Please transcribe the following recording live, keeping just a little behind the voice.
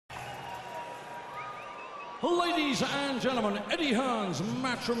Ladies and gentlemen, Eddie Hearn's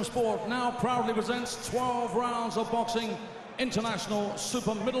Matchroom Sport now proudly presents 12 rounds of boxing international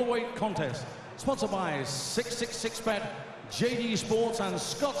super middleweight contest. Sponsored by 666bet, JD Sports and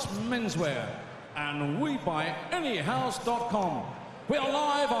Scott's Menswear. And we buy anyhouse.com. We are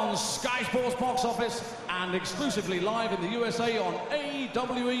live on Sky Sports Box Office and exclusively live in the USA on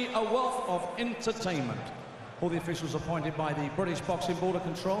AWE, a wealth of entertainment. All the officials appointed by the British Boxing Board of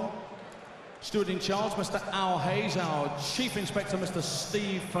Control. Steward in charge, Mr. Al Hayes. Our Chief Inspector, Mr.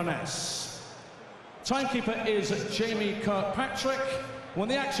 Steve Finesse. Timekeeper is Jamie Kirkpatrick. When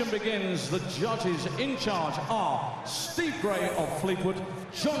the action begins, the judges in charge are Steve Gray of Fleetwood,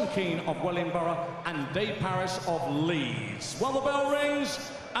 John Keane of Wellingborough, and Dave Paris of Leeds. Well, the bell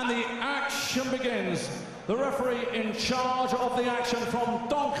rings and the action begins. The referee in charge of the action from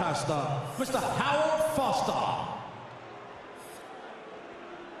Doncaster, Mr. Howard Foster.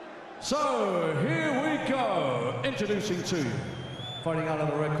 So, here we go. Introducing to you. Fighting out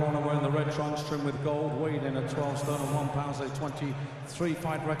of the red corner, wearing the red trunks trimmed with gold, weighed in at 12 stone and 1 pound, a 23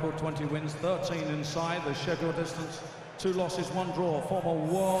 fight record, 20 wins, 13 inside, the schedule distance, 2 losses, 1 draw, former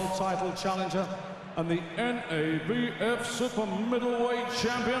world title challenger, and the NABF super middleweight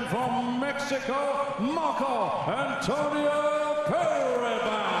champion from Mexico, Marco Antonio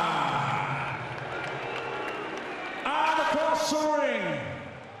Periban. And across the ring,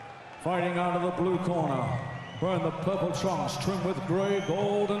 fighting out of the blue corner, wearing the purple trunks trimmed with grey,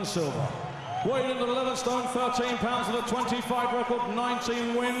 gold and silver. Weighed in at 11 stone, 13 pounds with a 20 fight record,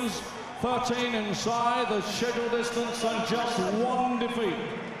 19 wins, 13 inside, the schedule distance and just 1 defeat.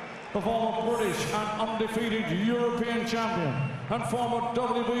 The former British and undefeated European champion and former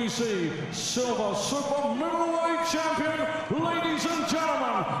WBC silver super middleweight champion, ladies and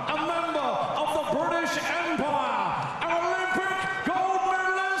gentlemen, a member of the British Empire, an Olympic gold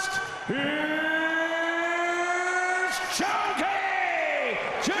medalist,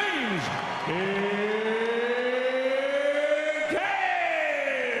 James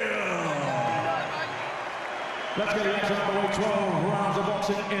Let's get the action underway. 12 rounds of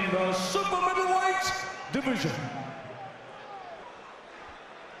boxing in the super middleweight division.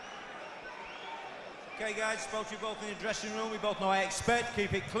 Okay guys, spoke to you both in the dressing room. We both know I expect.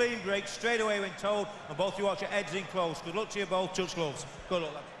 Keep it clean, break straight away when told, and both you watch your heads in close. Good luck to you both. Touch gloves. Good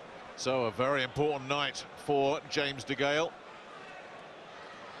luck. So a very important night for James Degale.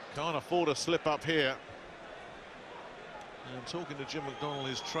 Can't afford a slip up here. And talking to Jim McDonnell,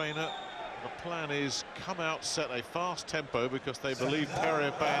 his trainer, the plan is come out, set a fast tempo because they believe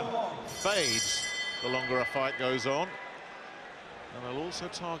Periban fades the longer a fight goes on. And they'll also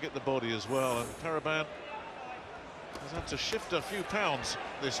target the body as well. And Periban has had to shift a few pounds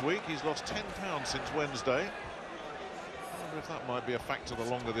this week. He's lost 10 pounds since Wednesday. I wonder if that might be a factor the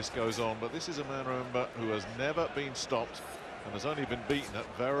longer this goes on. But this is a man, remember, who has never been stopped and has only been beaten at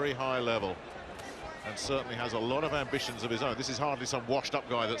very high level. And certainly has a lot of ambitions of his own. This is hardly some washed-up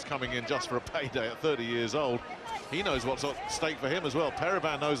guy that's coming in just for a payday at 30 years old. He knows what's at stake for him as well.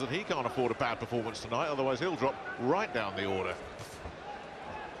 Periban knows that he can't afford a bad performance tonight, otherwise he'll drop right down the order.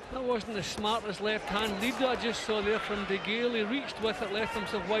 That wasn't the smartest left-hand lead I just saw there from Degale. He reached with it, left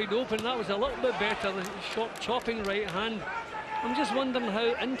himself wide open. That was a little bit better, the short chopping right hand. I'm just wondering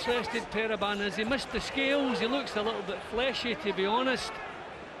how interested Periban is. He missed the scales. He looks a little bit fleshy, to be honest.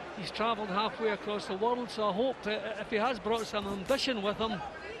 He's travelled halfway across the world, so I hope if he has brought some ambition with him,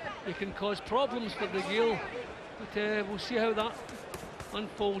 he can cause problems for Degale. But we'll see how that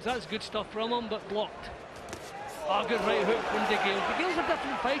unfolds. That's good stuff from him, but blocked. Oh, good right hook from Degale. Degale's a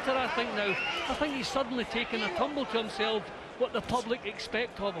different fighter, I think, now. I think he's suddenly taken a tumble to himself, what the public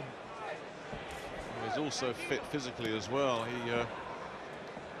expect of him. He's also fit physically as well. He's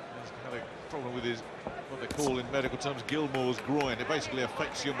had a problem with his, what they call in medical terms, Gilmore's groin. It basically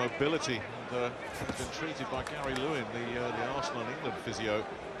affects your mobility. And he's been treated by Gary Lewin, the Arsenal and England physio,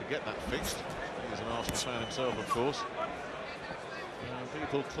 to get that fixed. He's an Arsenal fan himself, of course.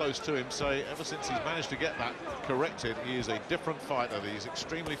 People close to him say ever since he's managed to get that corrected, he is a different fighter. He's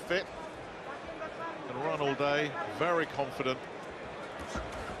extremely fit, can run all day, very confident.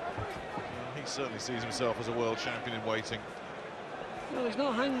 He certainly sees himself as a world champion in waiting. Well, he's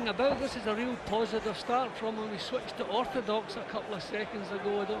not hanging about. This is a real positive start from him. He switched to orthodox a couple of seconds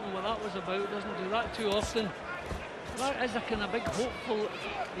ago. I don't know what that was about. Doesn't do that too often. That is a kind of big hopeful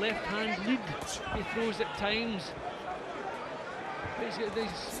left-hand lead he throws at times. He's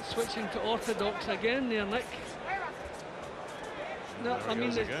switching to orthodox again there, Nick. No, I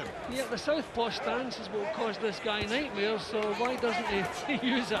mean, the southpaw stance is what caused this guy nightmares, so why doesn't he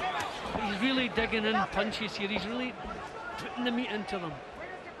use it? He's really digging in punches here. He's really putting the meat into them.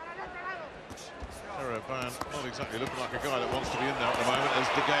 Periban not exactly looking like a guy that wants to be in there at the moment as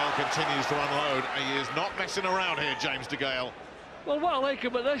Degale continues to unload. He is not messing around here, James Degale. Well, what I like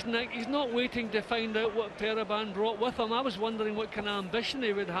about this, Nick, he's not waiting to find out what Periban brought with him. I was wondering what kind of ambition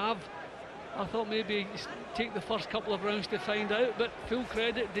he would have. I thought maybe he'd take the first couple of rounds to find out, but full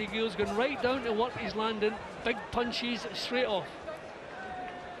credit, Degale's going right down to work. He's landing big punches straight off.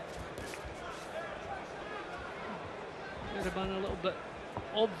 Periban a little bit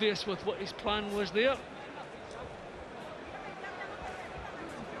obvious with what his plan was there.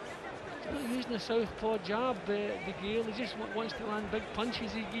 He's not using a southpaw jab, Degale. He just wants to land big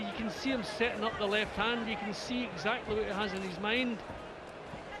punches. You can see him setting up the left hand. You can see exactly what he has in his mind.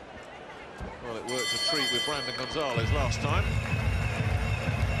 Well, it worked a treat with Brandon Gonzalez last time.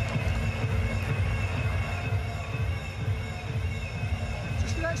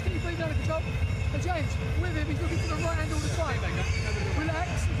 Just relax, get your feet under control. Now James, with him, he's looking for the right hand all the time.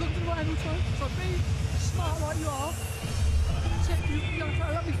 Relax, he's looking for the right hand all the time. So be smart like you are. Check, you're going to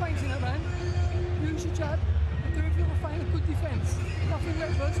throw lovely feints in that man. Use your jab and do everything with a feint of good defence. Nothing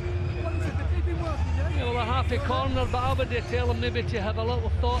reckless. Like I said, they've been working, yeah? Well, a happy corner, but I would tell him maybe to have a little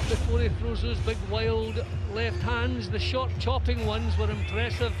thought before he throws those big wild left hands. The short chopping ones were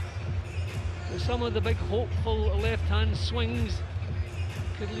impressive. But some of the big hopeful left hand swings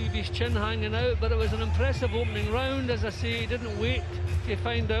could leave his chin hanging out, but it was an impressive opening round. As I say, he didn't wait to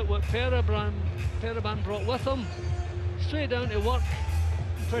find out what Periban brought with him. Straight down to work,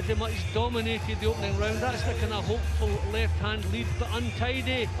 pretty much dominated the opening round. That's the kind of hopeful left hand lead, but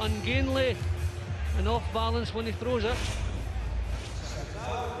untidy, ungainly, and off balance when he throws it.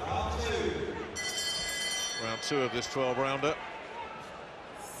 Round 2 of this 12-rounder.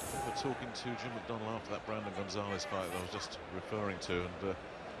 We're talking to Jim McDonnell after that Brandon Gonzalez fight that I was just referring to, and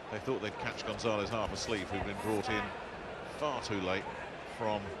they thought they'd catch Gonzalez half asleep, who'd been brought in far too late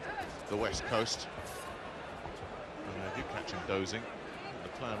from the West Coast. They did catch him dozing. The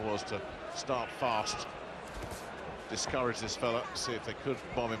plan was to start fast, discourage this fella, see if they could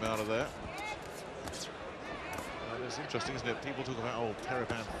bomb him out of there. It's interesting, isn't it? People talk about, oh,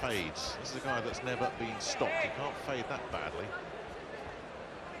 Periban fades. This is a guy that's never been stopped. He can't fade that badly.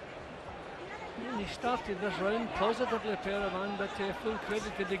 And he started this round positively, Periban, but full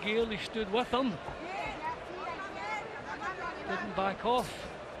credit to Degale, he stood with him. Didn't back off.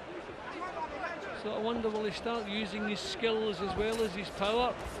 So I wonder, will he start using his skills as well as his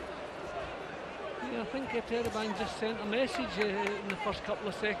power? Yeah, I think Periban just sent a message in the first couple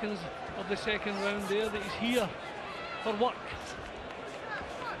of seconds of the second round there that he's here for work.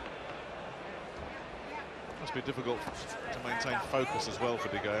 Must be difficult to maintain focus as well for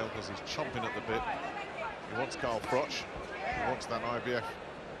Degale because he's chomping at the bit. He wants Carl Froch, he wants that IBF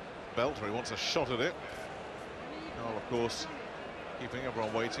belt, or he wants a shot at it. Carl, of course, keeping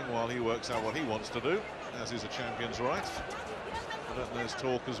everyone waiting while he works out what he wants to do, as is a champion's right. But there's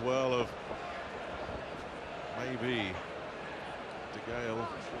talk as well of maybe Degale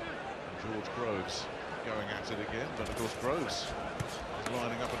and George Groves going at it again, but of course Groves is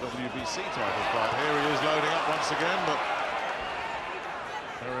lining up a WBC title fight. Here he is loading up once again, but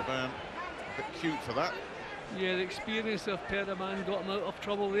Periban a bit cute for that. Yeah, the experience of Periban got him out of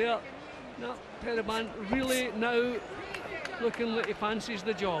trouble there. Now, Periban really now looking like he fancies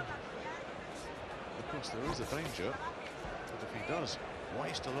the job. Of course, there is a danger that if he does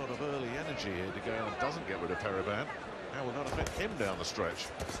waste a lot of early energy here, Degale, and doesn't get rid of Periban, how will that affect him down the stretch?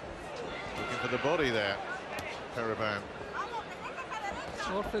 Looking for the body there, Periban.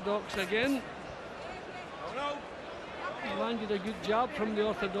 Orthodox again. He landed a good jab from the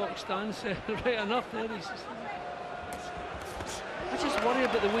orthodox stance, right enough there. I just worry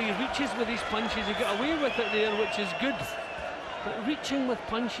about the way he reaches with these punches. He got away with it there, which is good. But reaching with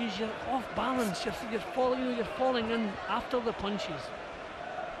punches, you're off balance. You're falling in after the punches.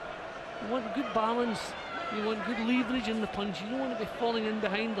 You want good balance. You want good leverage in the punch. You don't want to be falling in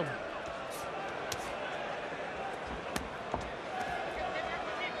behind them.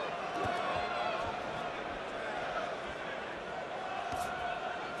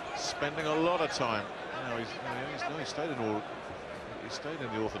 Spending a lot of time. He stayed in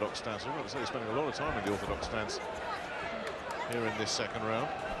the orthodox stance. I'm going to say he's spending a lot of time in the orthodox stance here in this second round.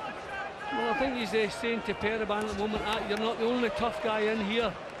 Well, I think he's saying to Periban at the moment, you're not the only tough guy in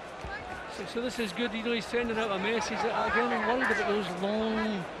here. So this is good. You know, he's sending out a message. Again, I'm worried about those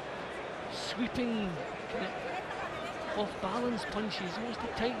long, sweeping, kind of off-balance punches. He wants to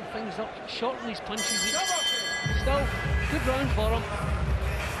tighten things up, shorten these punches. Still, good round for him.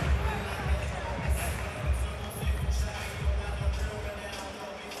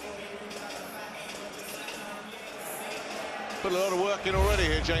 Put a lot of work in already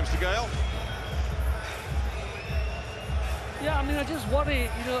here, James Degale. Yeah, I mean, I just worry,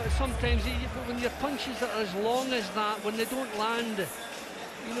 you know, sometimes when your punches are as long as that, when they don't land,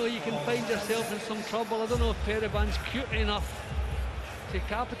 you know, you can find yourself in some trouble. I don't know if Periban's cute enough to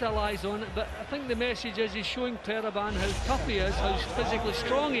capitalise on it, but I think the message is he's showing Periban how tough he is, how physically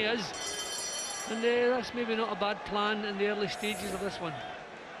strong he is, and that's maybe not a bad plan in the early stages of this one.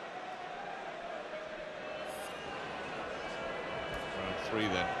 Round 3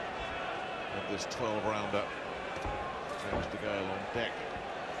 then of this 12-rounder. James Degale on deck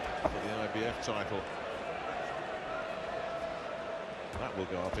for the IBF title. That will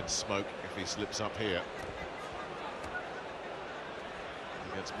go up in smoke if he slips up here.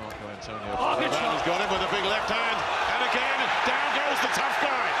 Against Marco Antonio. Periban's got him with a big left hand, and again down goes the tough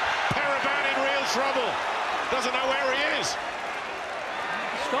guy. Periban in real trouble. Doesn't know where he is.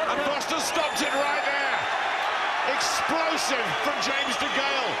 And Foster stopped it right there. Explosive from James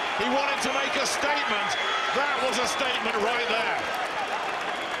Degale. He wanted to make a statement. That was a statement right there.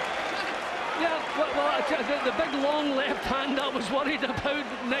 Yeah, well, the big long left hand I was worried about,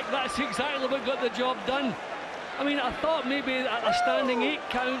 Nick, that's exactly what got the job done. I mean, I thought maybe a standing 8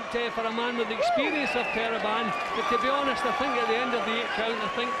 count for a man with the experience of Periban, but to be honest, I think at the end of the 8 count,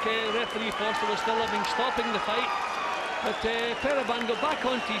 I think referee Foster was still stopping the fight. But Periban got back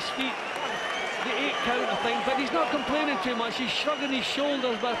onto his feet, the 8 count, I think, but he's not complaining too much. He's shrugging his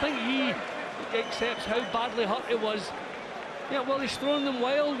shoulders, but I think he accepts how badly hurt it was. Yeah, well, he's thrown them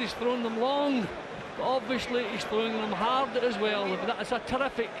wild, he's thrown them long, but obviously he's throwing them hard as well. That's a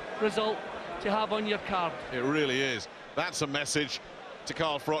terrific result to have on your card. It really is. That's a message to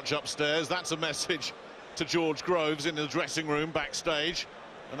Carl Froch upstairs. That's a message to George Groves in the dressing room backstage.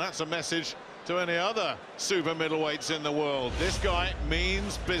 And that's a message to any other super middleweights in the world. This guy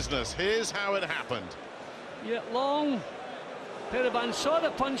means business. Here's how it happened. Yeah, long. Periban saw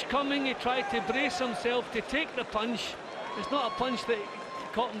the punch coming. He tried to brace himself to take the punch. It's not a punch that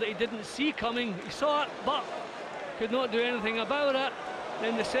caught him that he didn't see coming. He saw it, but could not do anything about it.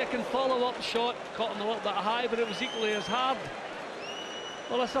 Then the second follow-up shot caught him a little bit high, but it was equally as hard.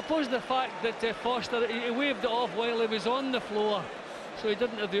 Well, I suppose the fact that Foster, he waved it off while he was on the floor, so he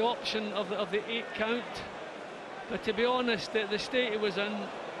didn't have the option of the 8 count. But to be honest, the state he was in,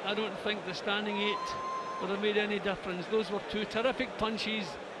 I don't think the standing 8 would have made any difference. Those were 2 terrific punches,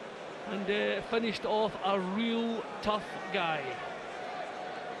 and finished off a real tough guy.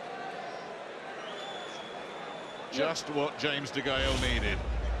 Just what James Degale needed.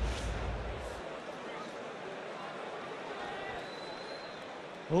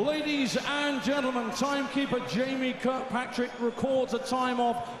 Ladies and gentlemen, timekeeper Jamie Kirkpatrick records a time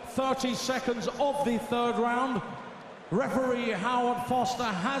of 30 seconds of the 3rd round. Referee Howard Foster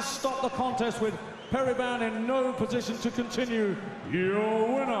has stopped the contest with Periban in no position to continue.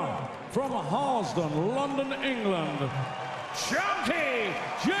 Your winner from Harlesden, London, England, Chunky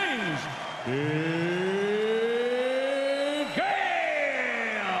James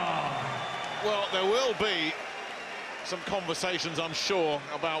Well, there will be some conversations, I'm sure,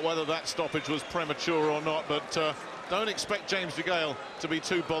 about whether that stoppage was premature or not, but don't expect James Degale to be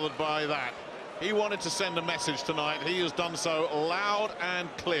too bothered by that. He wanted to send a message tonight. He has done so loud and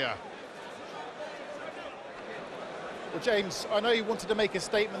clear. Well, James, I know you wanted to make a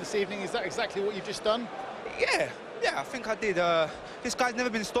statement this evening. Is that exactly what you've just done? Yeah, I think I did. This guy's never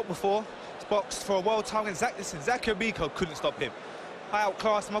been stopped before. He's boxed for a world title. Listen, Zachary Biko couldn't stop him. I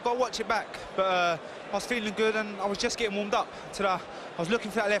outclassed him. I've got to watch it back. But I was feeling good, and I was just getting warmed up. I was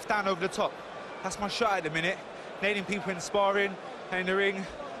looking for that left hand over the top. That's my shot at the minute. Nailing people in sparring and in the ring.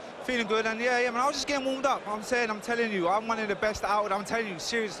 Feeling good, and yeah, man, I was just getting warmed up. I'm telling you, I'm one of the best out. I'm telling you,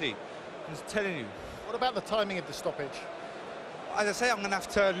 seriously. I'm just telling you. What about the timing of the stoppage? As I say, I'm going to have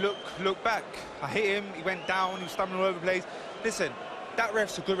to look back. I hit him, he went down, he was stumbling all over the place. Listen, that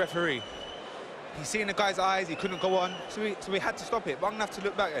ref's a good referee. He's seen the guy's eyes, he couldn't go on, so we had to stop it. But I'm going to have to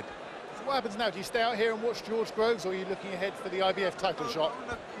look back, Ed. So what happens now? Do you stay out here and watch George Groves, or are you looking ahead for the IBF title shot? I'm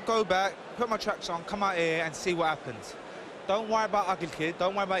going to go back, put my tracks on, come out here and see what happens. Don't worry about Ugly Kid,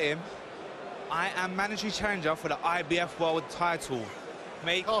 don't worry about him. I am mandatory challenger for the IBF world title.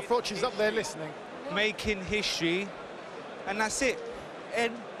 Carl Froch is up there listening. Making history, and that's it.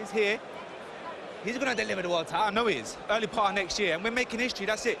 Ed is here. He's going to deliver the world title. I know he is. Early part of next year, and we're making history.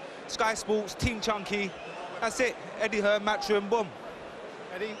 That's it. Sky Sports, Team Chunky. That's it. Eddie Hearn, Matchroom, boom.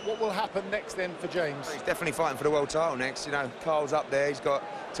 Eddie, what will happen next then for James? He's definitely fighting for the world title next. You know, Carl's up there. He's got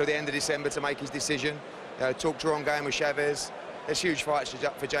till the end of December to make his decision. Talk to ongoing with Chavez. There's huge fights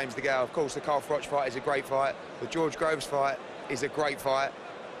for James Degale. Of course, the Carl Froch fight is a great fight. The George Groves fight is a great fight.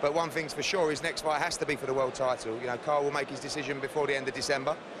 But one thing's for sure, his next fight has to be for the world title. You know, Carl will make his decision before the end of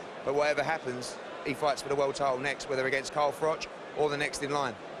December. But whatever happens, he fights for the world title next, whether against Carl Froch or the next in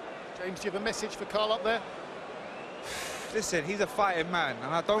line. James, do you have a message for Carl up there? Listen, he's a fighting man,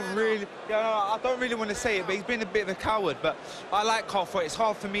 and I don't really want to say it, but he's been a bit of a coward. But I like Carl Froch. It's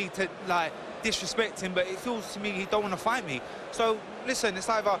hard for me to like disrespect him, but it feels to me he don't want to fight me. So listen, it's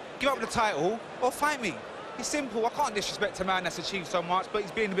either give up the title or fight me. It's simple. I can't disrespect a man that's achieved so much, but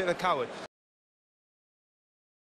he's being a bit of a coward.